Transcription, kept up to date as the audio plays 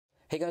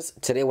Hey guys,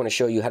 today I want to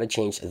show you how to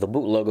change the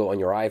boot logo on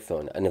your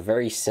iPhone in a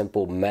very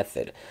simple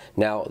method.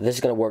 Now, this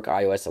is going to work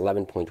iOS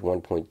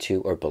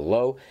 11.1.2 or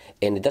below,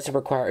 and it doesn't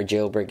require a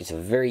jailbreak. It's a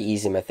very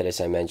easy method, as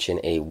I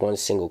mentioned, a one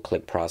single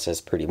click process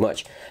pretty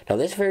much. Now,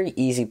 this very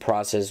easy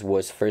process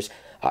was first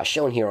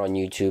shown here on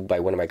YouTube by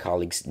one of my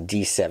colleagues,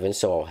 D7,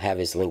 so I'll have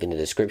his link in the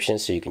description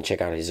so you can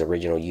check out his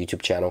original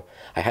YouTube channel.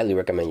 I highly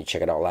recommend you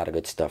check it out. A lot of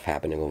good stuff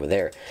happening over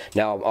there.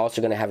 Now, I'm also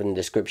going to have in the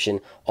description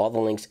all the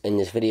links in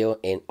this video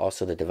and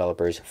also the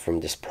developers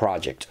from this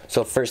project.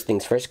 So first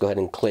things first, go ahead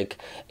and click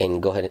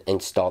and go ahead and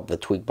install the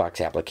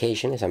Tweakbox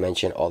application. As I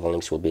mentioned, all the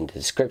links will be in the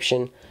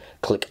description.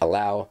 Click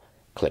allow,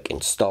 click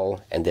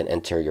install, and then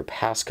enter your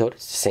passcode.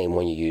 It's the same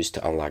one you use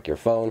to unlock your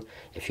phone.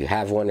 If you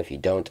have one, if you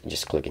don't,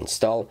 just click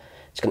install.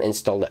 It's going to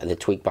install the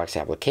Tweakbox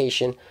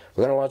application.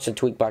 We're going to launch the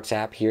Tweakbox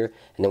app here,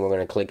 and then we're going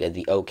to click at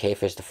the OK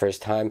if it's the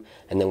first time,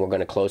 and then we're going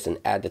to close an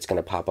ad that's going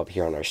to pop up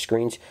here on our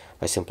screens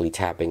by simply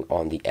tapping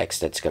on the X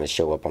that's going to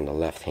show up on the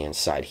left hand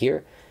side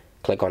here.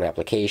 Click on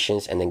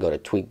applications and then go to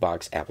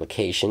Tweakbox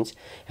applications,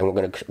 and we're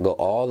going to go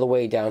all the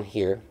way down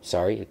here.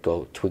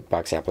 Go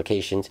Tweakbox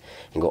applications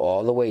and go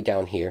all the way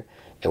down here,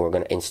 and we're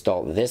going to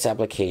install this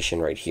application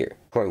right here,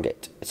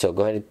 ChromeGate. So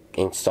go ahead and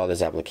install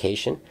this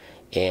application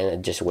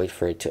and just wait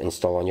for it to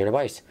install on your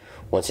device.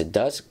 Once it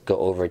does, go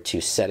over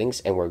to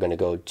settings, and we're going to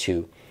go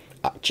to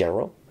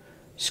general,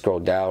 scroll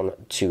down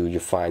to you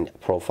find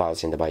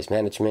profiles and device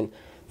management,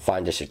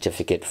 find the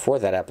certificate for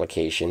that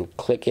application,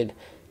 click it,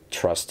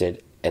 trust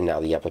it, and now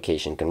the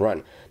application can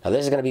run. Now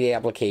this is going to be the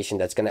application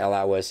that's going to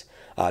allow us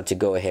to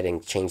go ahead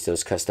and change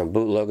those custom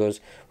boot logos.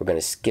 We're going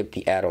to skip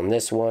the ad on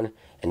this one,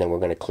 and then we're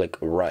going to click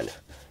run.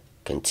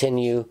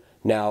 Continue.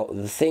 Now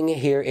the thing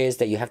here is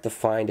that you have to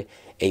find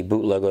a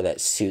boot logo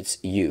that suits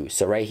you.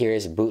 So right here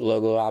is boot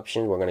logo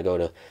option. We're going to go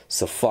to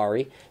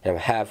Safari, and I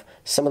have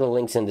some of the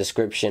links in the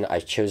description.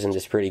 I've chosen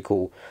this pretty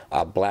cool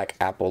black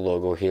Apple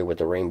logo here with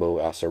the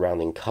rainbow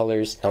surrounding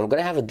colors. Now I'm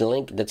going to have a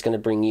link that's going to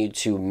bring you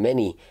to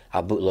many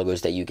boot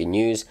logos that you can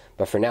use,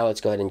 but for now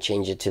let's go ahead and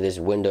change it to this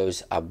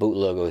Windows boot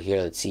logo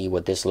here. Let's see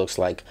what this looks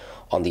like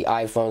on the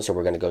iPhone. So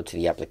we're going to go to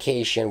the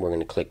application, we're going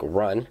to click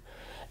run,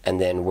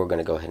 and then we're going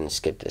to go ahead and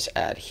skip this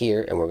ad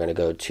here, and we're going to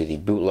go to the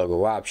boot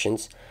logo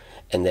options,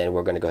 and then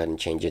we're going to go ahead and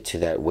change it to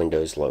that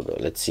Windows logo.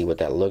 Let's see what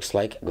that looks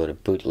like. Go to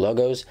boot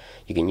logos.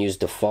 You can use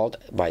default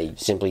by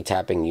simply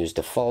tapping use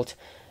default,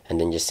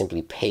 and then just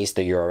simply paste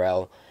the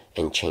URL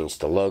and change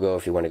the logo.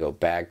 If you want to go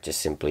back,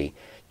 just simply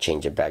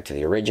change it back to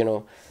the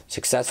original.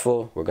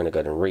 Successful. We're going to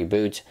go ahead and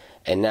reboot,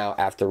 and now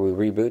after we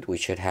reboot, we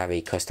should have a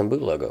custom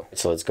boot logo.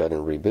 So let's go ahead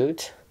and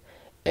reboot,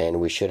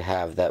 and we should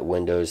have that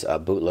Windows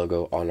boot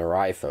logo on our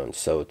iPhone.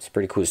 So it's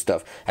pretty cool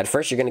stuff. At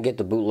first you're going to get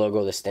the boot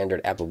logo, the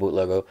standard Apple boot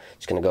logo.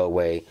 It's going to go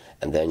away,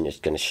 and then it's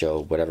going to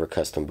show whatever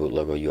custom boot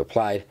logo you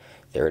applied.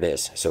 There it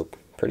is. So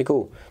pretty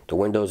cool. The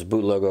Windows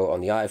boot logo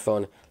on the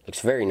iPhone looks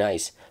very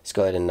nice. Let's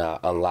go ahead and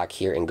unlock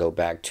here and go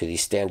back to the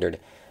standard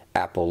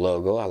Apple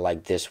logo. I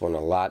like this one a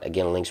lot.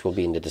 Again, links will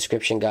be in the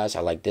description, guys. I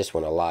like this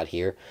one a lot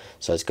here.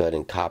 So let's go ahead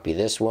and copy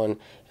this one,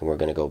 and we're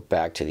going to go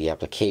back to the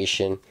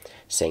application.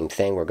 Same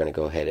thing. We're going to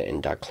go ahead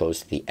and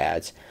close the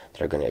ads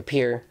that are going to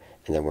appear,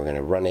 and then we're going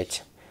to run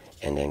it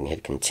and then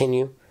hit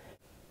continue.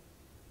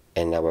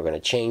 And now we're going to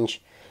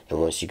change, and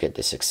once you get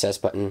the success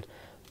button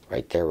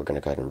right there, we're going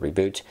to go ahead and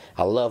reboot.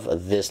 I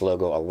love this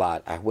logo a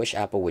lot. I wish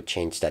Apple would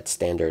change that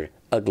standard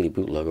ugly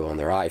boot logo on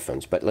their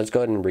iPhones, but let's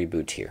go ahead and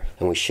reboot here,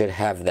 and we should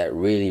have that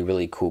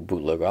really cool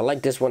boot logo. I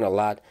like this one a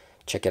lot.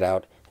 Check it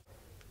out.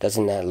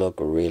 Doesn't that look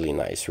really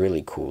nice,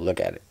 really cool?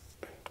 Look at it.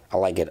 I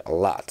like it a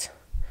lot.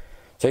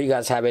 So you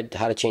guys have it,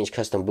 how to change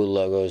custom boot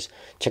logos.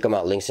 Check them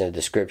out, links in the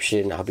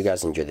description. I hope you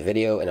guys enjoyed the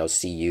video, and I'll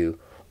see you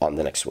on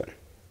the next one.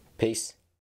 Peace.